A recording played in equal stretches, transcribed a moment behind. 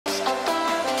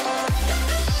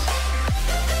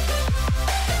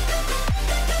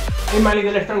Hey my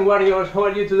little strong warriors, how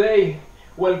are you today?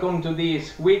 Welcome to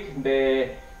this week, the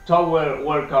tower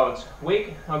workouts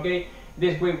week. Okay,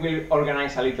 this week we'll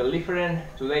organize a little different.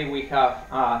 Today we have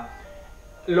a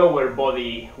lower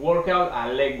body workout,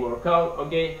 a leg workout.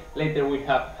 Okay, later we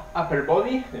have upper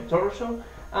body, the torso,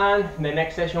 and the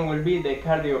next session will be the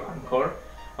cardio and core.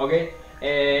 Okay,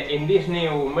 in this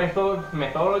new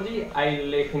methodology, I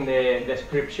leave in the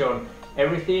description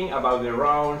everything about the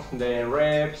rounds, the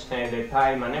reps, the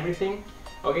time and everything.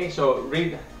 Okay, so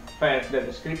read first the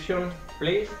description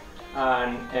please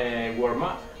and warm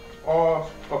up of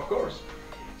course.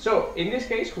 So in this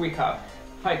case we have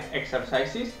 5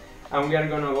 exercises and we are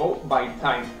gonna go by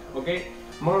time. Okay,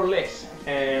 more or less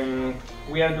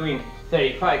we are doing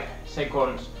 35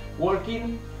 seconds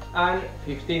working and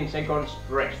 15 seconds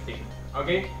resting.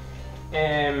 Okay,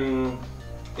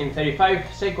 in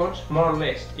 35 seconds, more or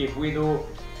less, if we do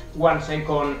 1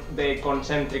 second the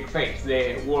concentric phase,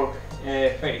 the work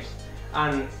phase,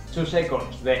 and 2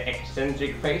 seconds the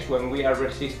eccentric phase when we are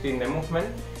resisting the movement,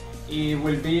 it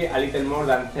will be a little more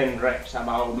than 10 reps,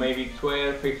 about maybe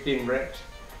 12-15 reps.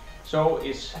 So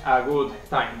it's a good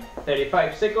time.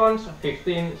 35 seconds,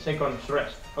 15 seconds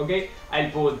rest. Okay,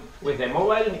 I'll put with the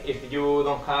mobile if you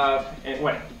don't have,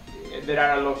 well, there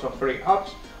are lots of free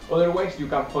apps. Otherwise, you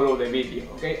can follow the video.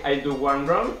 Okay, I do 1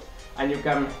 round, and you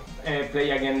can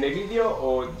play again the video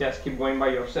or just keep going by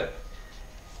yourself.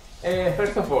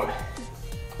 First of all,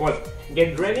 well,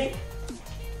 get ready.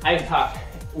 I have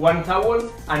 1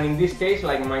 towel, and in this case,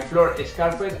 like my floor is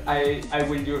carpet, I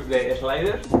will use the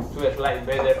sliders to slide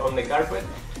better on the carpet.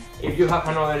 If you have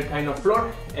another kind of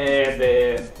floor,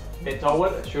 the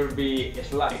towel should be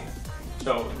slide.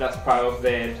 So that's part of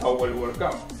the towel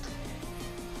workout.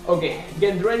 Okay,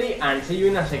 get ready and see you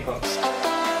in a second.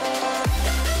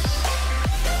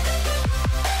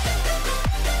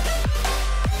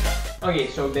 Okay,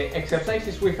 so the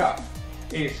exercises we have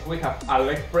is we have a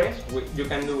leg press. You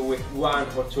can do with 1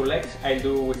 or 2 legs. I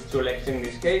do with 2 legs in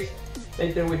this case.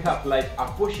 Later we have like a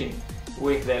pushing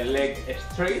with the leg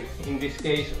straight. In this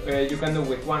case you can do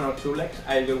with 1 or 2 legs.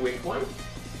 I do with 1.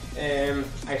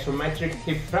 Isometric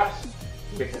hip thrust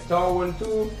with a towel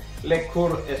too. Leg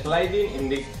curl sliding,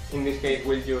 in this case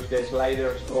we'll use the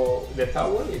sliders or the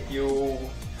towel if you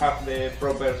have the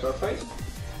proper surface.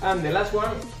 And the last one,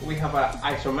 we have an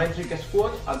isometric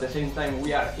squat. At the same time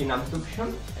we are in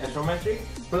abduction, isometric,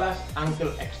 plus ankle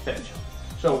extension.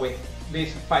 So with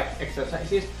these 5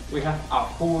 exercises we have a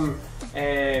full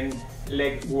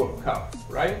leg workout,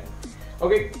 right?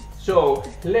 Okay, so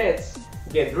let's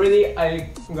get ready.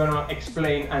 I'm gonna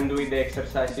explain and do the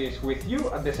exercises with you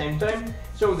at the same time.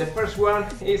 So the first one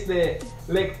is the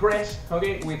leg press,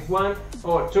 okay, with 1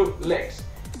 or 2 legs.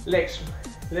 Let's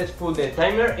put the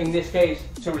timer, in this case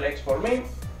 2 legs for me.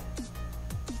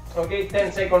 Okay,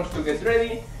 10 seconds to get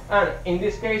ready, and in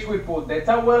this case we put the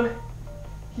towel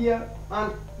here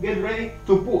and get ready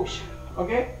to push.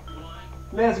 Okay,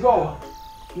 let's go.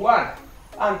 1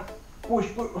 and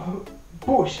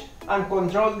push and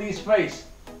control this phase.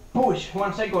 Push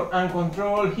 1 second and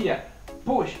control here.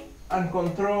 Push and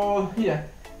control here.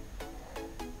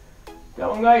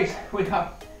 Come on guys, we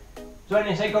have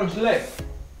 20 seconds left.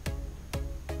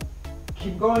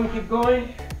 Keep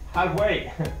going,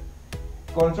 halfway.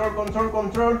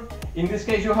 Control. In this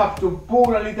case you have to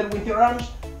pull a little with your arms,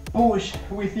 push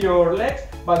with your legs,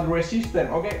 but resist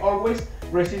them, okay? Always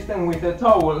resist them with the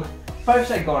towel. 5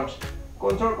 seconds.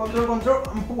 Control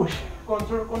and push.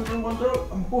 Control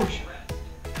and push.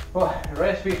 Oh,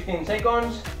 rest 15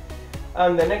 seconds.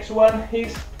 And the next one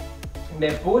is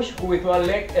the push with 1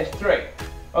 leg straight.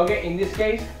 Okay, in this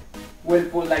case we'll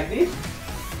put like this.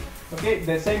 Okay,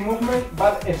 the same movement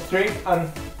but straight and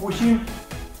pushing.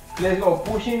 Let's go,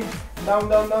 pushing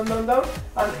down,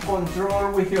 and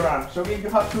control with your arms. Okay, you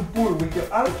have to pull with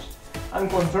your arms and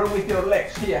control with your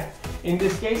legs here. In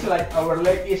this case, like our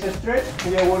leg is straight,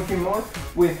 we are working more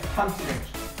with hamstrings.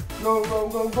 Go,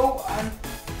 and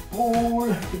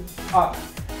pull up,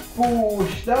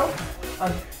 push down,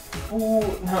 and pull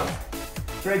down.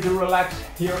 Try to relax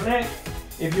your neck.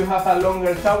 If you have a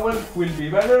longer towel, will be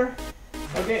better.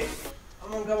 Okay,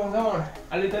 come on,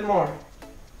 a little more.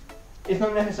 It's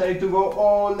not necessary to go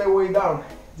all the way down,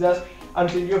 just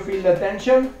until you feel the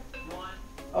tension.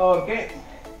 Okay,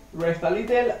 rest a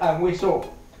little and we swap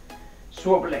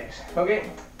legs. Okay,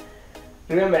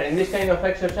 remember in this kind of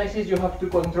exercises you have to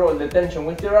control the tension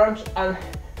with your arms and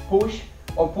push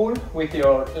or pull with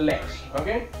your legs.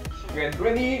 Okay, get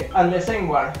ready, and the same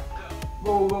one.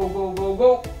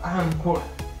 Go and pull.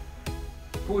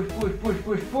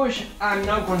 Push, and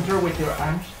now control with your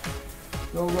arms.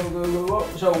 Go.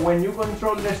 So when you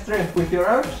control the strength with your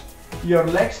arms, your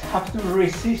legs have to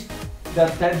resist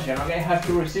that tension, okay? Have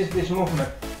to resist this movement.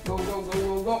 Go, go,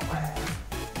 go, go, go.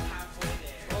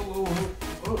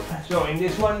 So in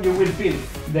this one you will feel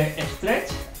the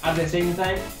stretch, at the same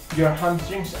time your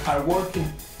hamstrings are working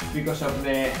because of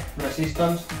the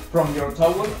resistance from your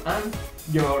towel and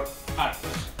your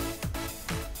arms.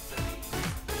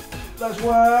 Last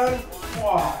one.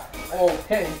 Wow.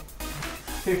 Okay.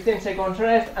 15 seconds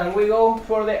rest and we go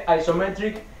for the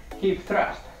isometric hip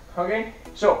thrust. Okay?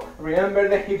 So remember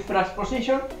the hip thrust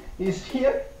position is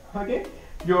here. Okay?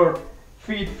 Your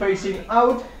feet facing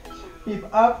out, hip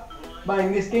up. But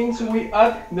in this case we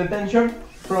add the tension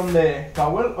from the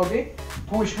towel, okay?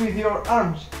 Push with your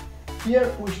arms. Here,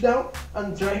 push down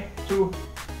and try to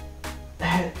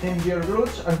tend your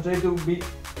glutes and try to be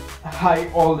high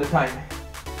all the time.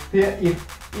 Here, if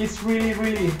it's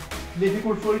really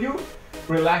difficult for you,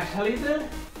 relax a little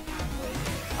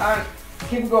and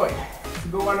keep going.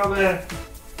 Go another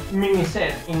mini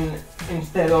set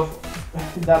instead of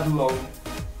that long.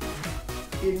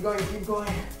 Keep going, keep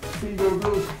going. Feel your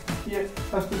glutes. Here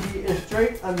has to be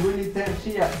straight and really tense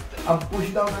here, and push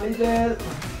down a little.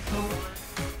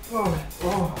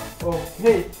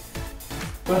 Okay.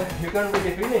 Well, you can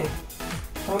really feel it.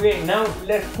 Okay, now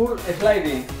let's pull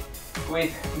sliding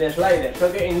with the sliders.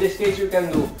 Okay, in this case you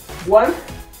can do 1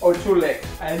 or 2 legs.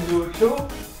 I'll do 2.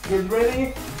 Get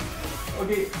ready.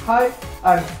 Okay, high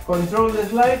and control the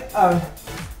slide and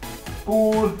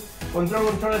pull.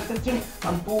 Control stretching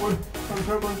and pull.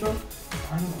 Control.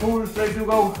 And pull, try to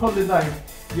go all the time.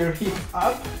 Your hip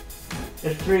up,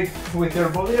 straight with your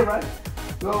body, right?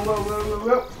 Go,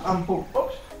 and pull.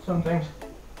 Oops, sometimes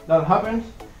that happens.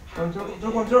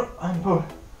 Control, and pull.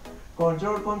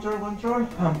 Control,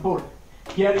 and pull.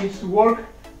 Here is work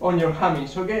on your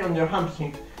hammies, okay? On your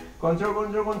hamstrings.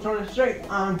 Control, straight,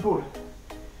 and pull.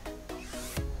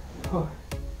 Oh.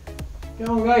 Come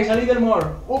on, guys, a little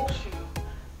more. Oops.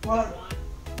 1.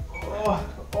 Oh,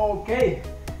 okay.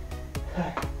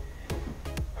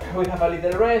 We have a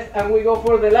little rest and we go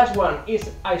for the last one. It's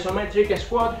isometric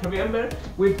squat. Remember,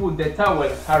 we put the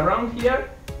towel around here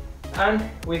and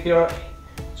with your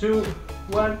 2,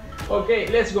 1. Okay,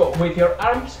 let's go. With your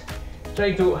arms,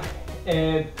 try to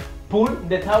pull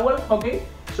the towel. Okay,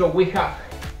 so we have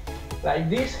like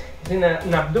this. It's in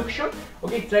an abduction.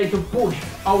 Okay, try to push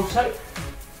outside,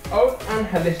 out, and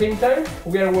at the same time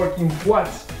we are working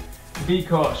quads.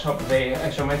 Because of the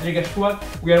isometric squat,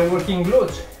 we are working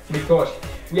glutes because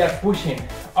we are pushing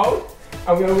out,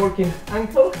 and we are working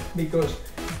ankle because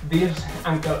this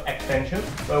ankle extension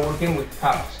we are working with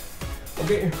calves.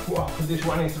 Okay, wow, this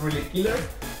one is really killer.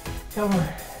 Come on,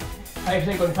 5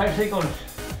 seconds,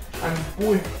 and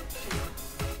pull.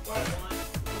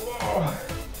 Wow.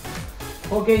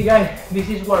 Okay, guys, this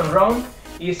is one round.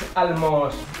 It's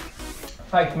almost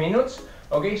 5 minutes.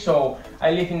 Okay, so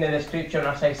I leave in the description,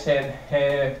 as I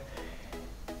said,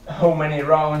 how many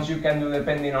rounds you can do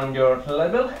depending on your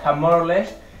level, and more or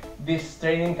less this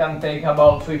training can take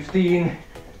about 15-20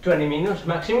 minutes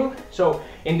maximum. So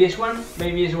in this one,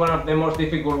 maybe it's one of the most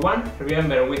difficult one.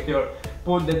 Remember, with your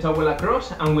put the towel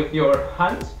across, and with your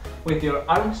hands, with your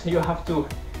arms, you have to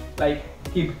like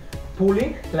keep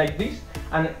pulling like this,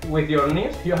 and with your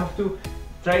knees you have to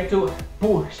try to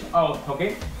push out,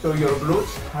 okay? So your glutes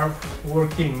are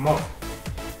working more.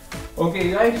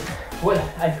 Okay, guys, well,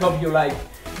 I hope you like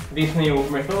this new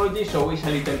methodology, so it's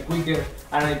a little quicker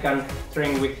and I can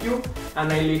train with you,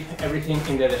 and I leave everything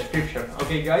in the description.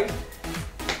 Okay, guys?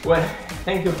 Well,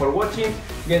 thank you for watching.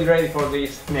 Get ready for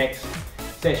these next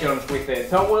sessions with the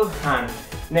towel, and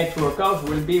next workouts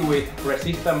will be with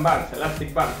resistance bands,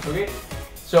 elastic bands, okay?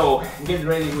 So get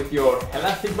ready with your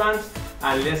elastic bands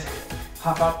and let's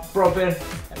have a proper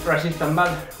resistance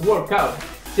band workout.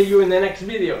 See you in the next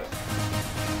video.